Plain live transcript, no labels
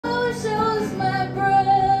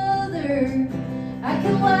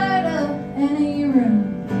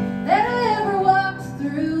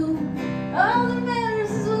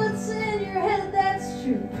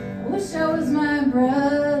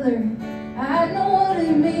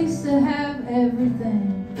everything.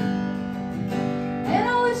 And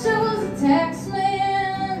I wish I was a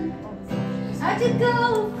taxman. I could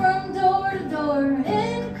go from door to door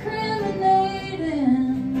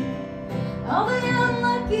incriminating all the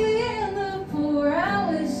unlucky and the poor.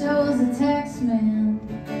 I wish I was a taxman.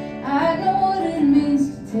 I know what it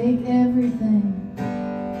means to take everything.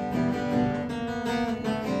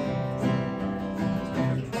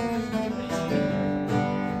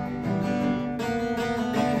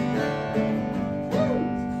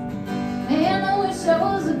 And I wish I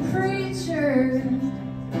was a preacher.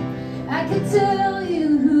 I could tell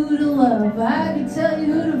you who to love, I could tell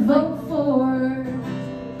you who to vote for,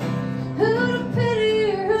 who to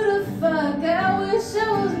pity or who to fuck. I wish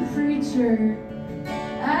I was a preacher.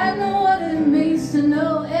 I know what it means to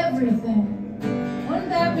know everything. Wouldn't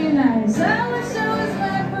that be nice? I wish I was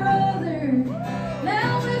my brother.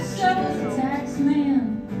 Now I wish I was a taxman.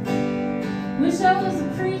 Wish I was a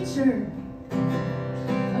preacher.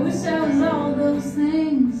 I wish I was all those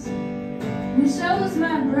things. Wish I was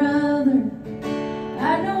my brother.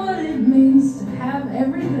 I know what it means to have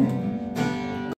everything.